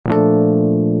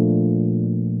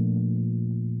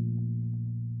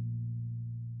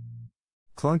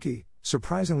Clunky,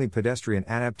 surprisingly pedestrian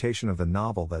adaptation of the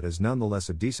novel that is nonetheless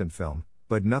a decent film,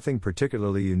 but nothing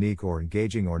particularly unique or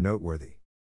engaging or noteworthy.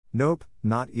 Nope,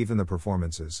 not even the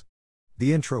performances.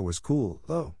 The intro was cool,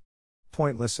 though.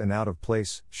 Pointless and out of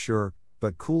place, sure,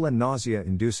 but cool and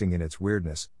nausea-inducing in its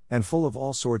weirdness, and full of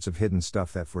all sorts of hidden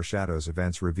stuff that foreshadows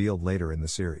events revealed later in the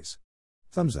series.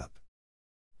 Thumbs up.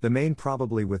 The main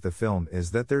probably with the film is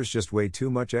that there's just way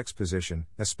too much exposition,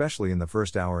 especially in the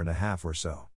first hour and a half or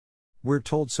so. We're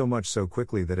told so much so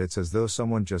quickly that it's as though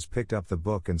someone just picked up the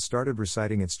book and started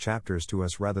reciting its chapters to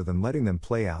us rather than letting them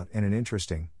play out in an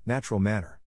interesting, natural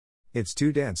manner. It's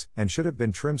too dense, and should have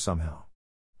been trimmed somehow.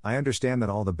 I understand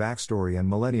that all the backstory and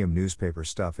Millennium newspaper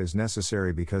stuff is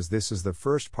necessary because this is the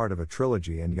first part of a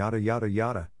trilogy and yada yada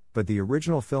yada, but the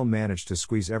original film managed to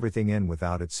squeeze everything in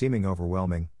without it seeming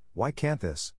overwhelming. Why can't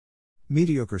this?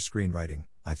 Mediocre screenwriting,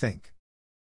 I think.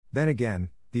 Then again,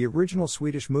 the original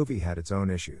Swedish movie had its own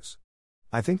issues.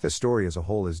 I think the story as a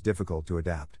whole is difficult to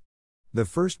adapt. The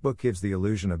first book gives the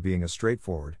illusion of being a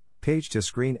straightforward,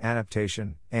 page-to-screen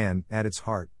adaptation, and, at its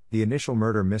heart, the initial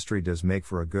murder mystery does make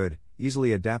for a good,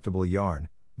 easily adaptable yarn,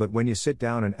 but when you sit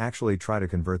down and actually try to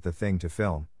convert the thing to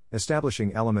film,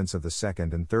 establishing elements of the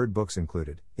second and third books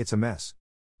included, it's a mess.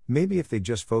 Maybe if they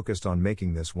just focused on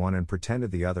making this one and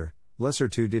pretended the other, lesser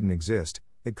two didn't exist,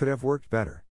 it could have worked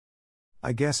better.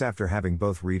 I guess after having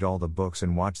both read all the books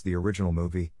and watched the original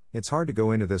movie, it's hard to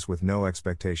go into this with no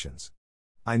expectations.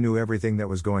 I knew everything that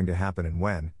was going to happen and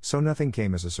when, so nothing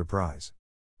came as a surprise.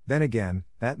 Then again,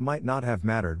 that might not have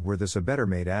mattered were this a better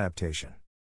made adaptation.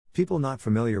 People not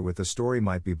familiar with the story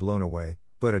might be blown away,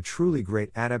 but a truly great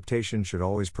adaptation should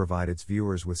always provide its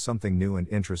viewers with something new and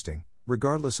interesting,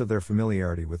 regardless of their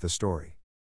familiarity with the story.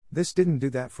 This didn't do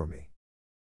that for me.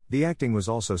 The acting was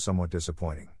also somewhat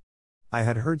disappointing. I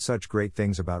had heard such great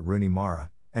things about Rooney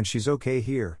Mara, and she's okay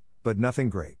here, but nothing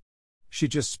great. She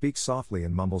just speaks softly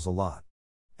and mumbles a lot.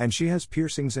 And she has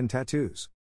piercings and tattoos.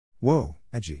 Whoa,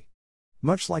 edgy.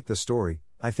 Much like the story,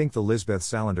 I think the Lisbeth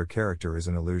Salander character is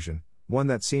an illusion, one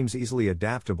that seems easily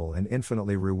adaptable and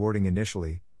infinitely rewarding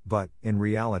initially, but, in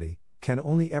reality, can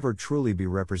only ever truly be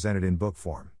represented in book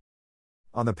form.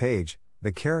 On the page,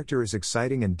 the character is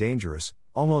exciting and dangerous,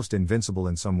 almost invincible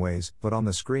in some ways, but on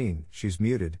the screen, she's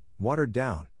muted, watered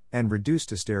down, and reduced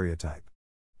to stereotype.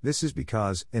 This is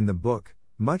because, in the book,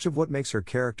 much of what makes her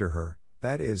character her,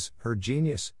 that is, her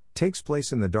genius, takes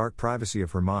place in the dark privacy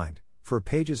of her mind, for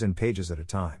pages and pages at a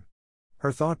time.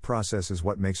 Her thought process is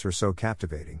what makes her so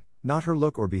captivating, not her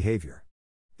look or behavior.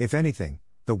 If anything,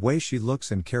 the way she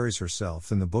looks and carries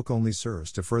herself in the book only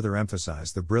serves to further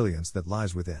emphasize the brilliance that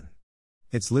lies within.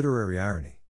 It's literary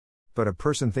irony. But a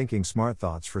person thinking smart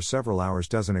thoughts for several hours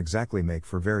doesn't exactly make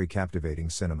for very captivating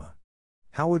cinema.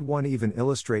 How would one even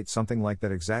illustrate something like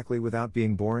that exactly without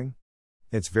being boring?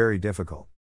 It's very difficult.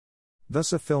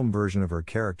 Thus a film version of her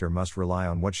character must rely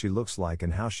on what she looks like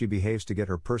and how she behaves to get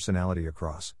her personality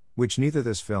across, which neither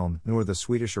this film nor the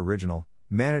Swedish original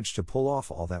managed to pull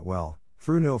off all that well,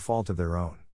 through no fault of their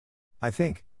own. I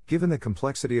think, given the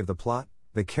complexity of the plot,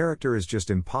 the character is just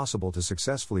impossible to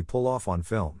successfully pull off on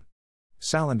film.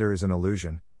 Salander is an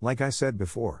illusion, like I said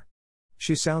before.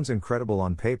 She sounds incredible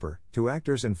on paper, to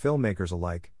actors and filmmakers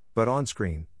alike, but on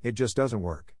screen, it just doesn't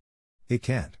work. It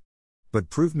can't. But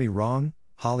prove me wrong,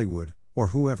 Hollywood, or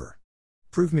whoever.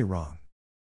 Prove me wrong.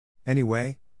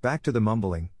 Anyway, back to the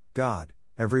mumbling. God,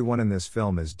 everyone in this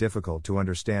film is difficult to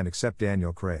understand except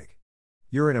Daniel Craig.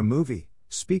 You're in a movie,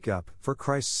 speak up, for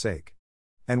Christ's sake.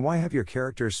 And why have your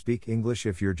characters speak English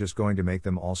if you're just going to make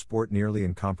them all sport nearly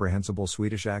incomprehensible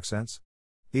Swedish accents?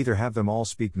 Either have them all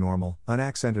speak normal,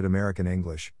 unaccented American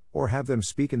English, or have them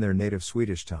speak in their native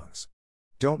Swedish tongues.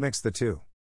 Don't mix the two.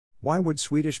 Why would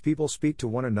Swedish people speak to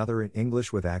one another in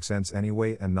English with accents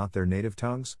anyway and not their native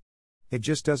tongues? It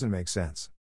just doesn't make sense.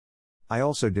 I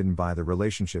also didn't buy the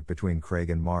relationship between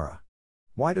Craig and Mara.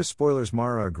 Why does spoilers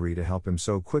Mara agree to help him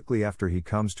so quickly after he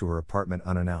comes to her apartment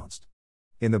unannounced?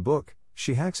 In the book,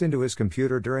 she hacks into his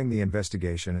computer during the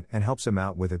investigation and helps him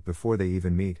out with it before they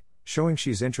even meet, showing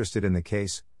she's interested in the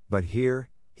case, but here,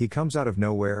 he comes out of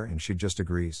nowhere and she just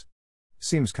agrees.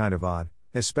 Seems kind of odd,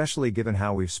 especially given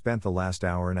how we've spent the last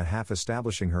hour and a half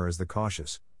establishing her as the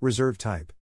cautious, reserved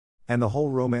type. And the whole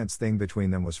romance thing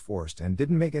between them was forced and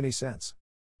didn't make any sense.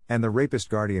 And the rapist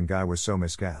guardian guy was so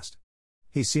miscast.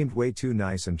 He seemed way too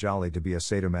nice and jolly to be a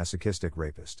sadomasochistic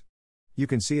rapist. You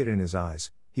can see it in his eyes,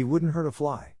 he wouldn't hurt a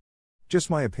fly. Just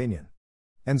my opinion.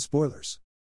 And spoilers.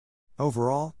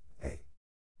 Overall, hey.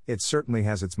 It certainly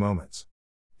has its moments.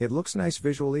 It looks nice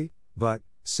visually, but,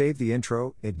 save the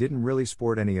intro, it didn't really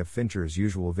sport any of Fincher's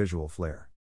usual visual flair.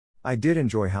 I did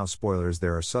enjoy how spoilers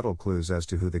there are subtle clues as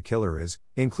to who the killer is,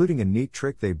 including a neat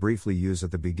trick they briefly use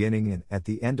at the beginning and at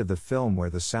the end of the film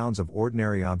where the sounds of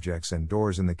ordinary objects and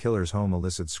doors in the killer's home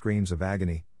elicit screams of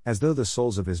agony, as though the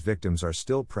souls of his victims are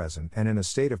still present and in a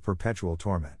state of perpetual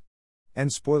torment.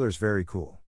 And spoilers very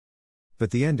cool. But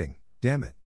the ending, damn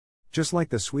it. Just like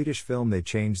the Swedish film, they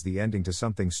changed the ending to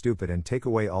something stupid and take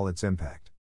away all its impact.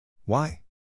 Why?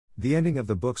 The ending of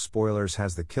the book Spoilers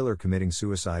has the killer committing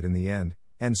suicide in the end,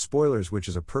 and Spoilers, which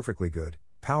is a perfectly good,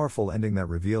 powerful ending that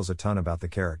reveals a ton about the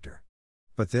character.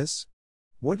 But this?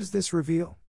 What does this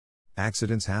reveal?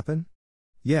 Accidents happen?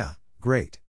 Yeah,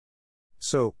 great.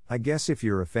 So, I guess if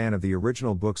you're a fan of the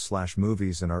original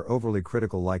books/movies and are overly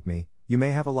critical like me, you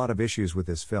may have a lot of issues with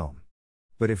this film.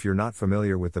 But if you're not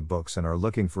familiar with the books and are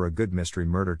looking for a good mystery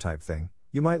murder type thing,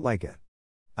 you might like it.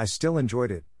 I still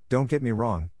enjoyed it, don't get me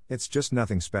wrong, it's just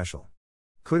nothing special.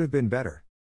 Could have been better.